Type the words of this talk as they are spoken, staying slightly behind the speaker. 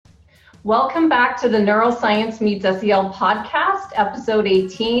Welcome back to the Neuroscience Meets SEL podcast, episode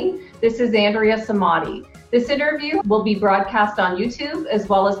 18. This is Andrea Samadi. This interview will be broadcast on YouTube as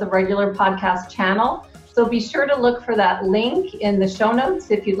well as the regular podcast channel. So be sure to look for that link in the show notes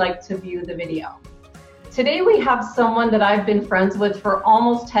if you'd like to view the video. Today we have someone that I've been friends with for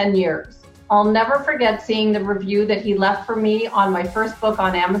almost 10 years. I'll never forget seeing the review that he left for me on my first book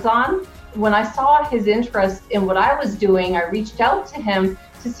on Amazon. When I saw his interest in what I was doing, I reached out to him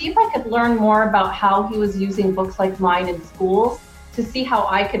to see if I could learn more about how he was using books like mine in schools to see how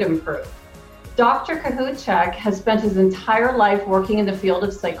I could improve. Dr. Kahuchek has spent his entire life working in the field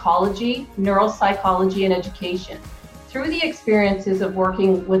of psychology, neuropsychology, and education. Through the experiences of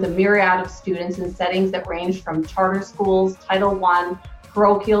working with a myriad of students in settings that range from charter schools, Title I,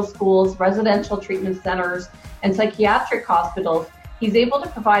 parochial schools, residential treatment centers, and psychiatric hospitals, he's able to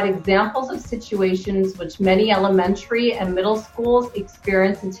provide examples of situations which many elementary and middle schools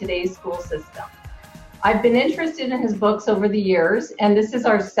experience in today's school system. I've been interested in his books over the years, and this is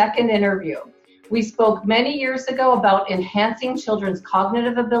our second interview. We spoke many years ago about enhancing children's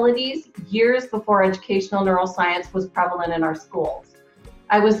cognitive abilities, years before educational neuroscience was prevalent in our schools.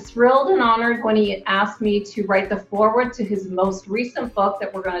 I was thrilled and honored when he asked me to write the foreword to his most recent book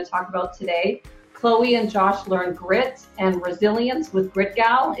that we're going to talk about today, Chloe and Josh Learn Grit and Resilience with Grit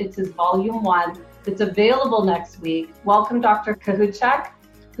Gal. It's his volume 1. It's available next week. Welcome, Dr. Kahuchek,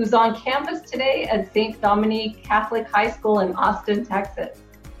 who's on campus today at St. Dominique Catholic High School in Austin, Texas.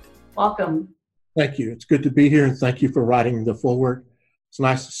 Welcome. Thank you. It's good to be here, and thank you for writing the foreword. It's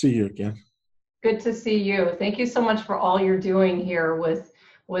nice to see you again. Good to see you. Thank you so much for all you're doing here with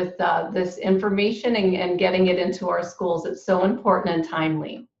this information and getting it into our schools. It's so important and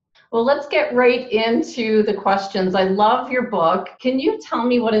timely. Well, let's get right into the questions. I love your book. Can you tell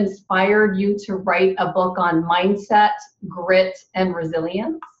me what inspired you to write a book on mindset, grit, and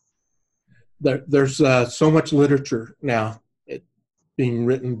resilience? There's so much literature now being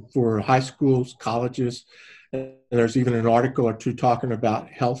written for high schools, colleges, and there's even an article or two talking about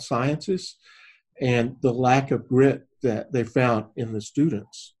health sciences and the lack of grit that they found in the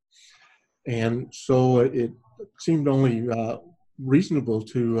students. And so it seemed only reasonable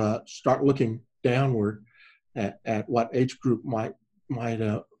to start looking downward at what age group might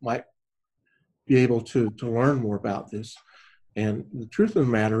be able to learn more about this. And the truth of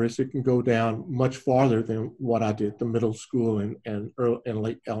the matter is it can go down much farther than what I did, the middle school and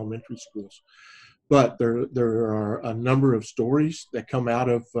late elementary schools. But there are a number of stories that come out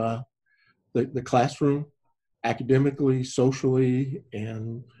of the classroom, academically, socially,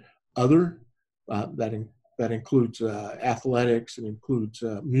 and other that includes athletics and includes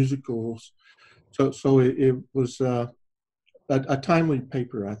musicals. So it was a timely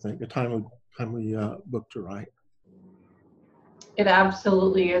paper, I think, a timely book to write. It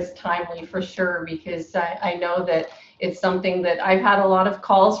absolutely is timely for sure, because I know that it's something that I've had a lot of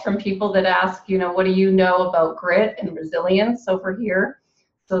calls from people that ask, what do you know about grit and resilience over here?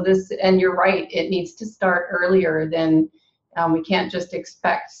 So and you're right, it needs to start earlier than we can't just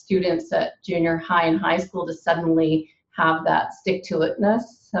expect students at junior high and high school to suddenly have that stick-to-itness.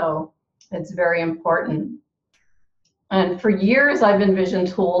 So it's very important. And for years, I've envisioned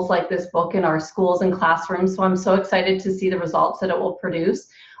tools like this book in our schools and classrooms, so I'm so excited to see the results that it will produce.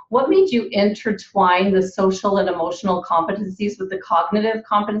 What made you intertwine the social and emotional competencies with the cognitive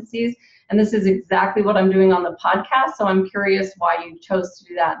competencies? And this is exactly what I'm doing on the podcast, so I'm curious why you chose to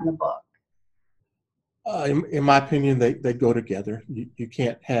do that in the book. In my opinion, they go together. You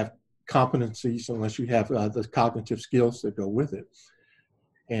can't have competencies unless you have the cognitive skills that go with it.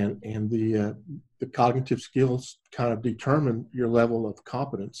 And the cognitive skills kind of determine your level of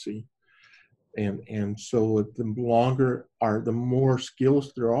competency. And so the more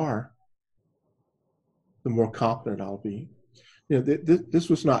skills there are, the more competent I'll be. This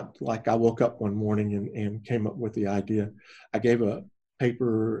was not like I woke up one morning and came up with the idea. I gave a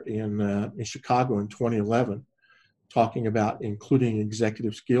paper in Chicago in 2011 talking about including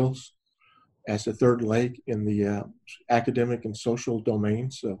executive skills as a third leg in the academic and social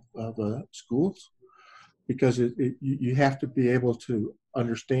domains of schools, because you have to be able to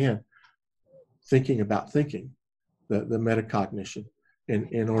understand thinking about thinking, the metacognition,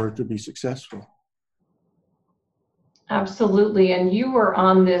 in order to be successful. Absolutely, and you were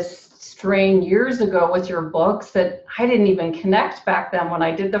on this strain years ago with your books that I didn't even connect back then. When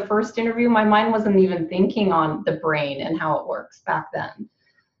I did the first interview, my mind wasn't even thinking on the brain and how it works back then.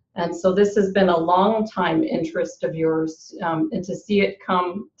 And so this has been a long time interest of yours, and to see it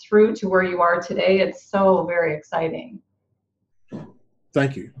come through to where you are today, it's so very exciting.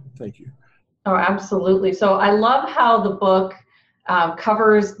 Thank you. Oh, absolutely. So I love how the book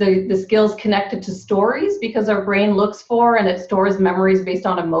covers the skills connected to stories, because our brain looks for and it stores memories based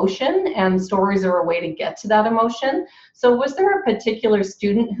on emotion, and stories are a way to get to that emotion. So was there a particular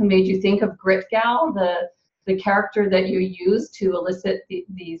student who made you think of Grit Gal, the character that you used to elicit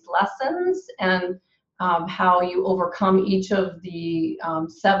these lessons, and how you overcome each of the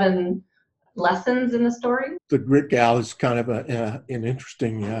 7 lessons in the story? The Grit Gal is kind of an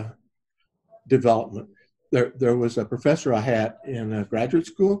interesting development. There was a professor I had in graduate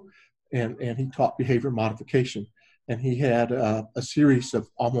school, and he taught behavior modification. And he had a series of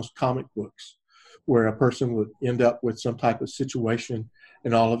almost comic books where a person would end up with some type of situation,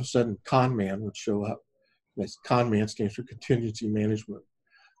 and all of a sudden con man would show up. This con man stands for contingency management.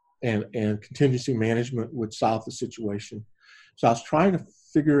 And contingency management would solve the situation. So I was trying to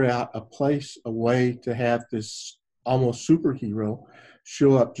figure out a way to have this almost superhero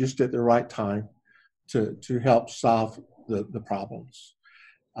show up just at the right time to help solve the problems.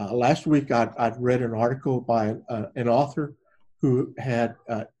 Last week, I'd read an article by an author who had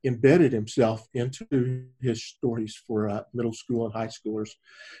embedded himself into his stories for middle school and high schoolers.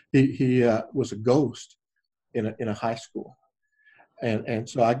 He was a ghost in a high school. And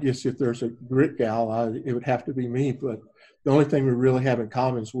so I guess if there's a Grit Gal, it would have to be me. But the only thing we really have in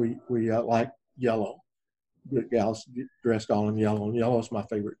common is we like yellow. Grit Gal's dressed all in yellow, and yellow is my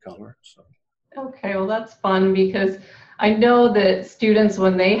favorite color. So. Okay, well that's fun, because I know that students,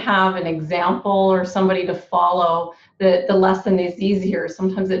 when they have an example or somebody to follow, the lesson is easier.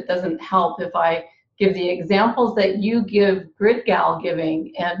 Sometimes it doesn't help if I give the examples that you give Grit Gal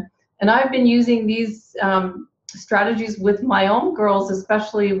giving. And I've been using these strategies with my own girls,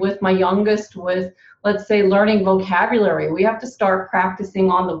 especially with my youngest, with, let's say, learning vocabulary. We have to start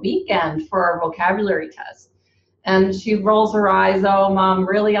practicing on the weekend for our vocabulary test. And she rolls her eyes, oh, Mom,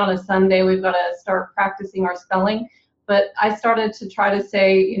 really on a Sunday we've got to start practicing our spelling? But I started to try to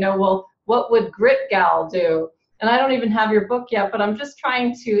say, well, what would Grit Gal do? And I don't even have your book yet, but I'm just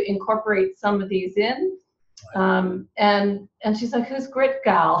trying to incorporate some of these in. And she's like, who's Grit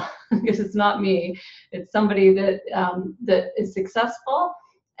Gal? Because it's not me. It's somebody that is successful.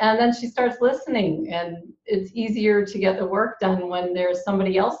 And then she starts listening, and it's easier to get the work done when there's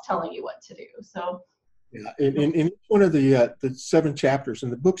somebody else telling you what to do. So. Yeah, in one of the 7 chapters,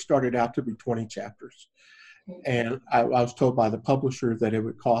 and the book started out to be 20 chapters, and I was told by the publisher that it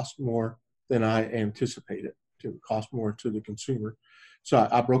would cost more than I anticipated. It would cost more to the consumer, so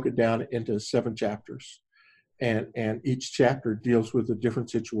I broke it down into 7 chapters, and each chapter deals with a different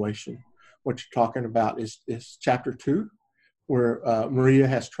situation. What you're talking about is chapter 2, where Maria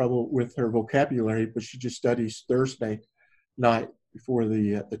has trouble with her vocabulary, but she just studies Thursday night before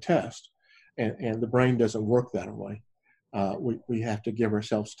the test. And the brain doesn't work that way. We have to give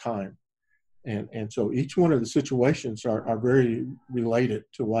ourselves time. And so each one of the situations are very related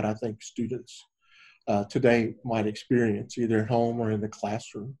to what I think students today might experience, either at home or in the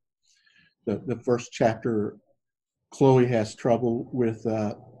classroom. The first chapter, Chloe has trouble with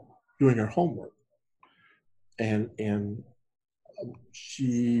doing her homework. And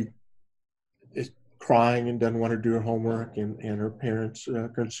she is crying and doesn't want to do her homework, and her parents are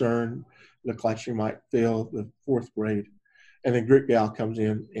concerned, look like she might fail the 4th grade. And then Grit Gal comes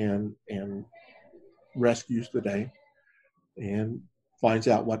in and rescues the day and finds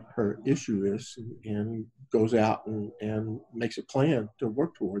out what her issue is, and goes out and makes a plan to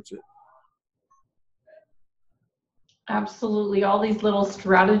work towards it. Absolutely, all these little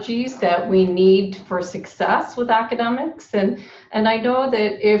strategies that we need for success with academics, and I know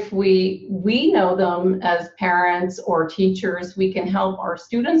that if we know them as parents or teachers, we can help our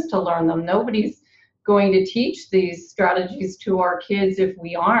students to learn them. Nobody's going to teach these strategies to our kids if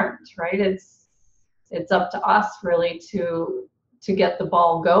we aren't, right? It's up to us really to get the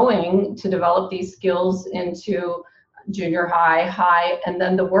ball going, to develop these skills into junior high, and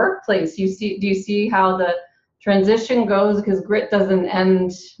then the workplace. Do you see how the transition goes? Because grit doesn't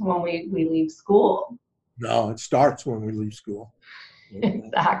end when we leave school. No, it starts when we leave school.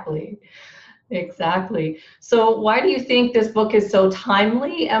 Exactly. So why do you think this book is so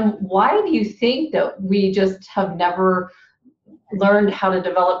timely, and why do you think that we just have never learned how to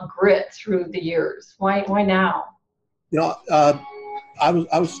develop grit through the years? Why now?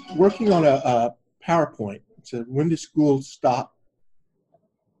 I was working on a PowerPoint. It said, when did school stop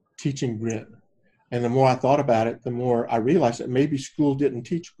teaching grit? And the more I thought about it, the more I realized that maybe school didn't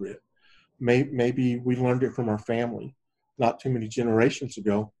teach grit. Maybe we learned it from our family. Not too many generations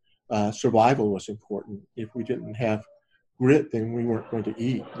ago, survival was important. If we didn't have grit, then we weren't going to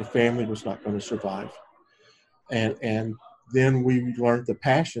eat. The family was not going to survive. And then we learned the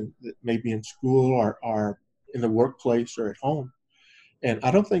passion that maybe in school or in the workplace or at home And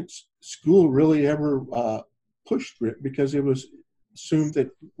I don't think school really ever pushed grit because it was assumed that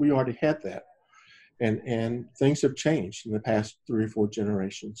we already had that. And things have changed in the past 3 or 4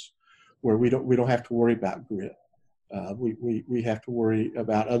 generations, where we don't have to worry about grit. We have to worry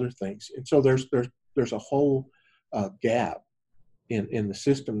about other things. And so there's a whole gap in the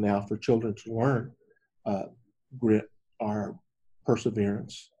system now for children to learn grit or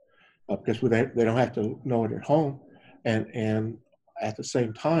perseverance, because they don't have to know it at home. And at the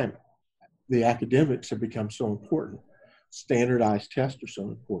same time, the academics have become so important. Standardized tests are so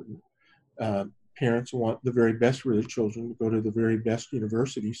important. Parents want the very best for their children to go to the very best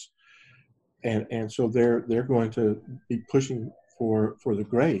universities, and so they're going to be pushing for the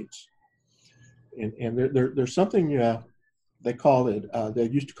grades. And there's something they call it. They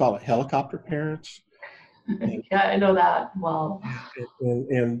used to call it helicopter parents. Yeah, I know that well.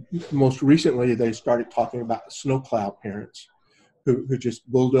 And most recently, they started talking about snow cloud parents who just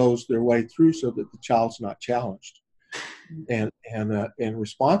bulldoze their way through so that the child's not challenged. And in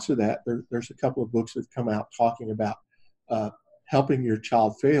response to that, there's a couple of books that have come out talking about helping your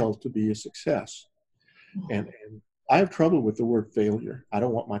child fail to be a success. And I have trouble with the word failure. I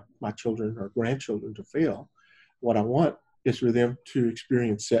don't want my children or grandchildren to fail. What I want is for them to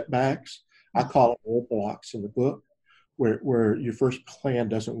experience setbacks. I call it roadblocks in the book, where your first plan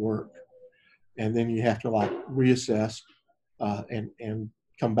doesn't work, and then you have to like reassess and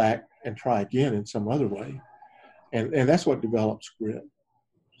come back and try again in some other way, and that's what develops grit.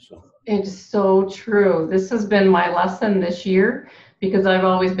 So it's so true. This has been my lesson this year, because I've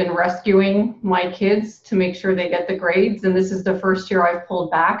always been rescuing my kids to make sure they get the grades, and this is the first year I've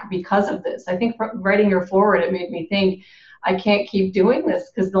pulled back because of this. I think writing your forward, it made me think, I can't keep doing this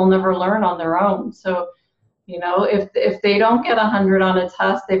because they'll never learn on their own. So, if they don't get 100 on a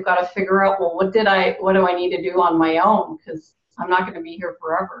test, they've got to figure out, well, what do I need to do on my own? Because I'm not going to be here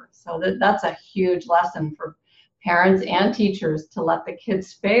forever. So that's a huge lesson for parents and teachers, to let the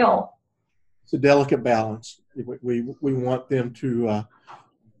kids fail. It's a delicate balance. We want them to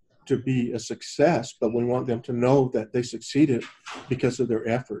be a success, but we want them to know that they succeeded because of their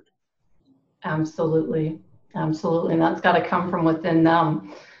effort. Absolutely. Absolutely. And that's got to come from within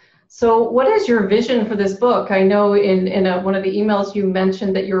them. So what is your vision for this book? I know in one of the emails you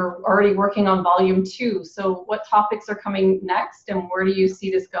mentioned that you're already working on volume 2. So what topics are coming next, and where do you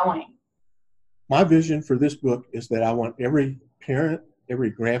see this going? My vision for this book is that I want every parent, every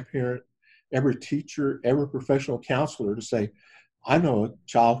grandparent, every teacher, every professional counselor to say, I know a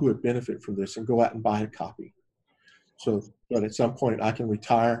child who would benefit from this, and go out and buy a copy. So that at some point I can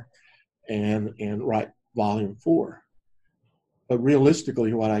retire and write volume 4. But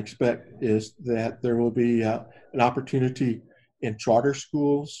realistically, what I expect is that there will be an opportunity in charter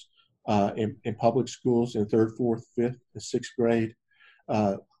schools, in public schools in 3rd, 4th, 5th, and 6th grade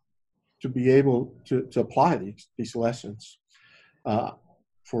to be able to apply these lessons.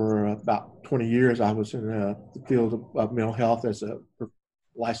 For about 20 years, I was in the field of mental health as a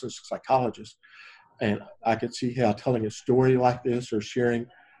licensed psychologist. And I could see how telling a story like this or sharing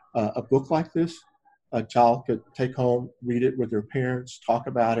a book like this, a child could take home, read it with their parents, talk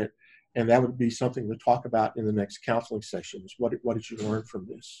about it, and that would be something to talk about in the next counseling sessions. What did you learn from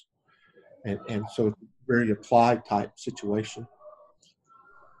this? And so it's a very applied type situation.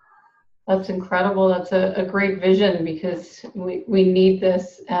 That's incredible. That's a great vision, because we need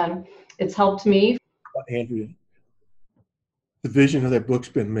this, and it's helped me. Andrea, the vision of that book's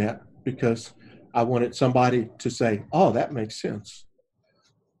been met because I wanted somebody to say, oh, that makes sense.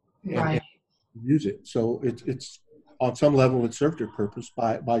 Right. And use it. So it's on some level it served your purpose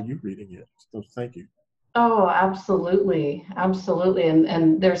by you reading it. So thank you. Oh, absolutely. Absolutely.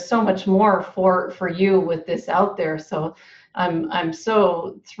 And there's so much more for you with this out there. So I'm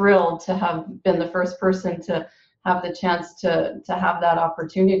so thrilled to have been the first person to have the chance to have that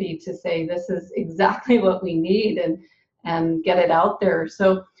opportunity to say this is exactly what we need and get it out there.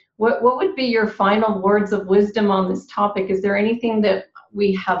 So what would be your final words of wisdom on this topic? Is there anything that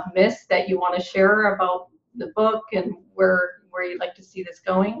we have missed that you want to share about the book and where you'd like to see this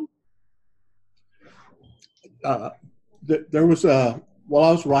going? There was while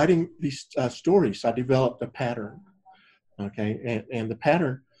I was writing these stories, I developed a pattern. Okay, and the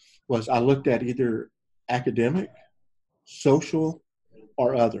pattern was I looked at either academic, social,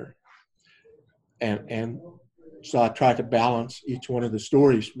 or other, and so I tried to balance each one of the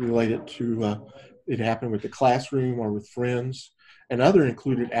stories related to it happened with the classroom or with friends, and other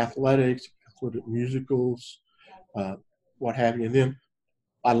included athletics, included musicals, what have you, and then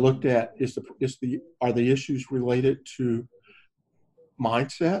I looked at are the issues related to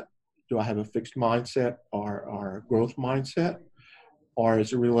mindset? Do I have a fixed mindset or a growth mindset? or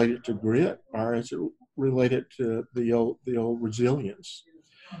is it related to grit, or is it related to the old resilience?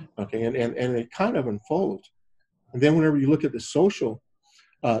 Okay, and it kind of unfolds. And then whenever you look at the social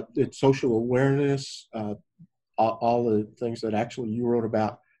awareness, all the things that actually you wrote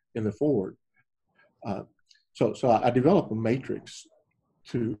about in the foreword. So I developed a matrix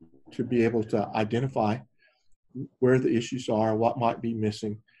to be able to identify where the issues are, what might be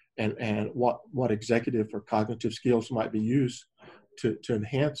missing, and what executive or cognitive skills might be used to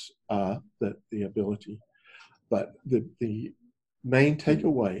enhance the ability. But the main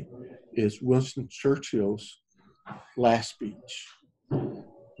takeaway is Winston Churchill's last speech.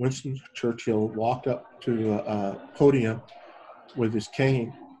 Winston Churchill walked up to a podium with his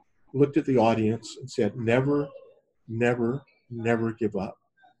cane, looked at the audience, and said, "Never, never, never give up."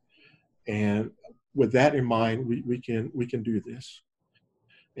 And with that in mind, we can do this,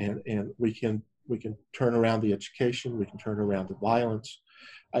 and we can turn around the education. We can turn around the violence.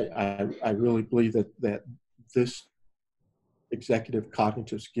 I really believe that this executive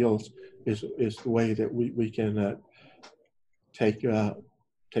cognitive skills is the way that we can take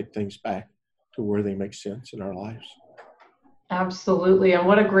things back to where they make sense in our lives. Absolutely. And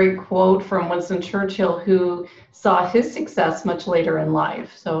what a great quote from Winston Churchill, who saw his success much later in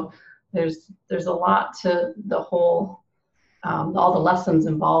life. So there's a lot to the whole, all the lessons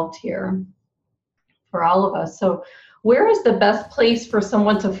involved here for all of us. So where is the best place for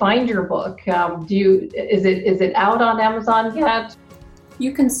someone to find your book? Is it out on Amazon yet?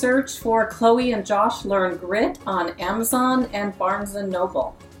 You can search for Chloe and Josh Learn Grit on Amazon and Barnes &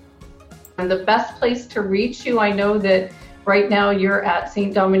 Noble. And the best place to reach you, I know that right now you're at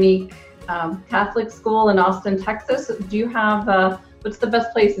St. Dominique Catholic School in Austin, Texas. Do you have, what's the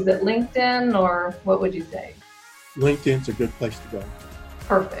best place? Is it LinkedIn, or what would you say? LinkedIn's a good place to go.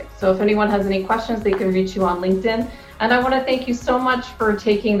 Perfect. So if anyone has any questions, they can reach you on LinkedIn. And I want to thank you so much for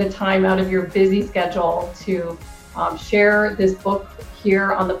taking the time out of your busy schedule to share this book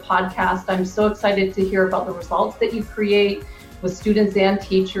here on the podcast. I'm so excited to hear about the results that you create with students and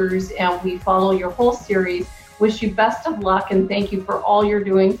teachers, and we follow your whole series. Wish you best of luck, and thank you for all you're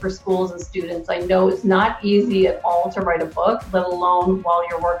doing for schools and students. I know it's not easy at all to write a book, let alone while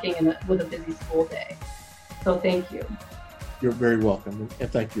you're working with a busy school day. So thank you. You're very welcome,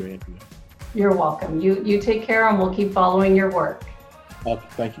 and thank you, Andrea. You're welcome. You take care, and we'll keep following your work.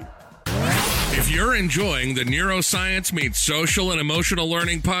 Thank you. If you're enjoying the Neuroscience Meets Social and Emotional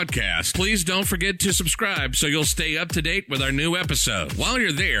Learning podcast, please don't forget to subscribe so you'll stay up to date with our new episode. While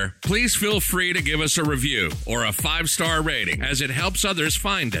you're there, please feel free to give us a review or a 5-star rating, as it helps others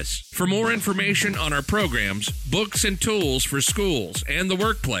find us. For more information on our programs, books, and tools for schools and the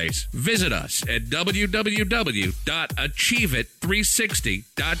workplace, visit us at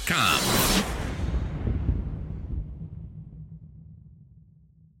www.achieveit360.com.